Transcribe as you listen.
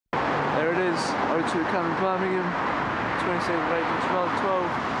O2 Camp in Birmingham, 27th of April 2012.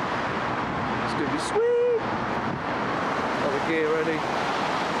 It's going to be sweet! Got the gear ready,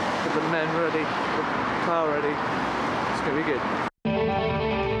 got the men ready, got the car ready. It's going to be good.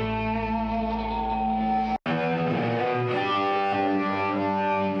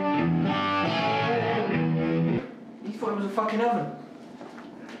 You thought it was a fucking oven?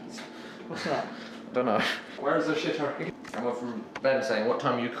 What's that? I don't know. Where is the shitter? I went from Ben saying, what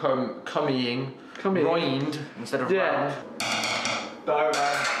time are you coming round instead of round? No,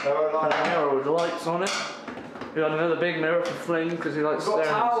 man. No, like a mirror with lights on it. We got another big mirror for Fling because he likes staring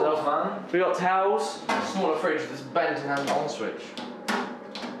at himself. Man. We got towels. Smaller fridge with this bent and on switch.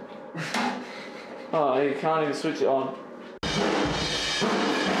 Oh, you can't even switch it on.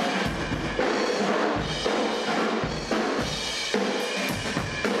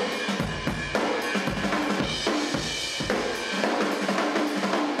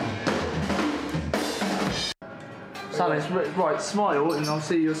 Sam, it's right, smile and I'll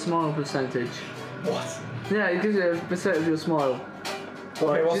see your smile percentage. What? Yeah, it gives you a percent of your smile. Okay,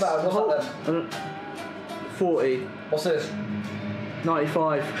 right, what's that? What's that then? 40. What's this?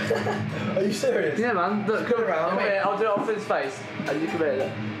 95. Are you serious? Yeah, man. Look, come around. Come here, I'll do it off his face. And you come here,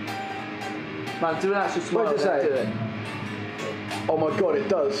 look. Man, do an actual smile. What does it say? Do it. Oh my god, it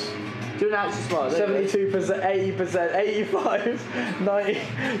does. Do an actual smile. 72%, 80%, 85, 90.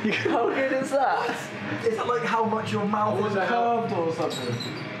 How good is that? Is that like how much your mouth is curved or something?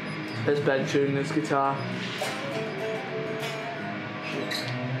 There's Ben tuning this guitar.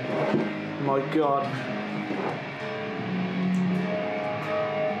 My god.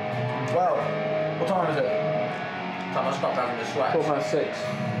 Well, what time is it? Time I stopped having the sweat.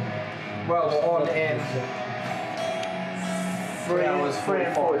 6:15. Well, we're on in 3 hours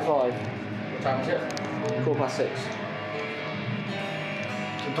 45. What time is it? 6:15.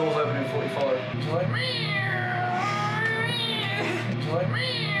 The door's open in 45. It's like... It's like...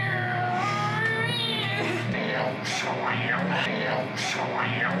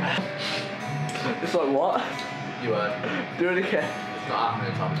 It's like what? You heard. Do it again. It's not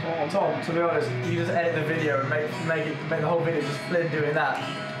happening, Tom. Oh, Tom, to be honest, you just edit the video and make the whole video just Flynn doing that.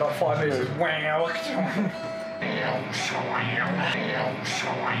 Like 5 minutes, just wow.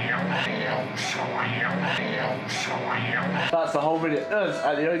 That's the whole video. Us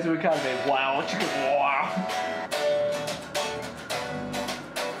at the O2 Academy. Wow, chicken, wow.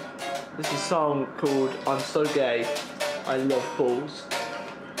 This is a song called I'm So Gay, I Love Balls.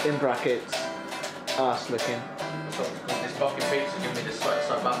 In brackets, ass licking. This fucking pizza giving me the sweat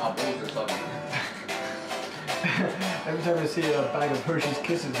so bad my balls are soggy. Every time I see a bag of Hershey's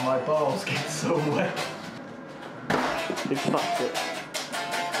Kisses, my balls get so wet. You fucked it.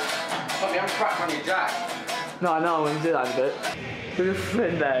 Fuck, you haven't cracked on your jack. No, I know, I'm gonna do that in a bit. Look at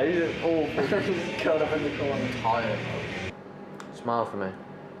Flynn there, he's awful. He's curled up in the corner. I'm tired. Smile for me.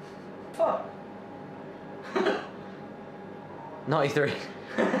 Fuck. 93.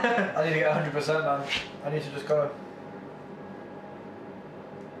 I need to get 100%, man. I need to just go.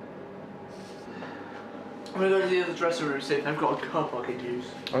 I'm gonna go to the other dressing room, see if they've got a cup I could use.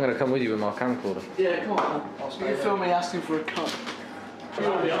 I'm gonna come with you with my camcorder. Yeah, come on. You can film me asking for a cup. I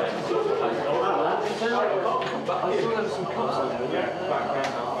still have some cups on there.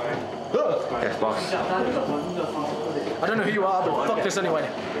 Yes, boss. I don't know who you are, but fuck this anyway.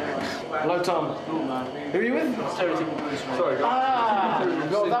 Hello, Tom. Who are you with? Stereotypical. Sorry, guys.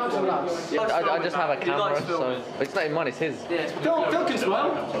 I just have a camera, so it's not even mine, it's his. Yeah, Phil can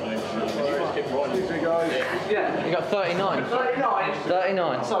smile. yeah. You got 39. 39.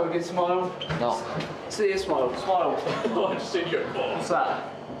 39. So we can smile. No. See you smile. Smile. I just seen your ball. What's that?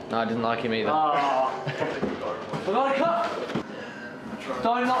 No, I didn't like him either. Ah. I got a cup.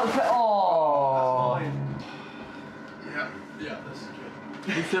 Don't knock the pet. Oh. Yeah, this is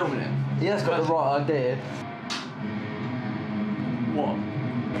good. You filming it? He has got the right idea. What?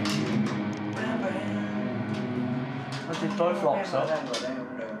 I did both locks up.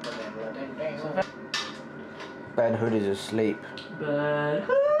 Ben Hood is asleep. Ben.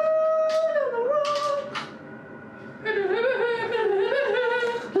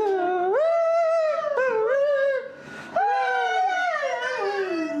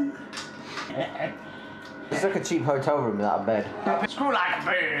 It's like a cheap hotel room without a bed. Screw like a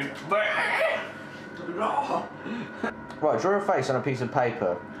bed. Right, draw a face on a piece of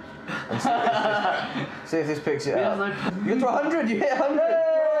paper and see if this picks it up. You got to 100, you hit 100!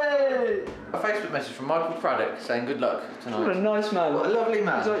 Yay! A Facebook message from Michael Craddock saying good luck tonight. What a nice man. What a lovely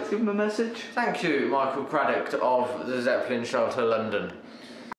man. Would you like to give him a message? Thank you, Michael Craddock of the Zeppelin Shelter, London.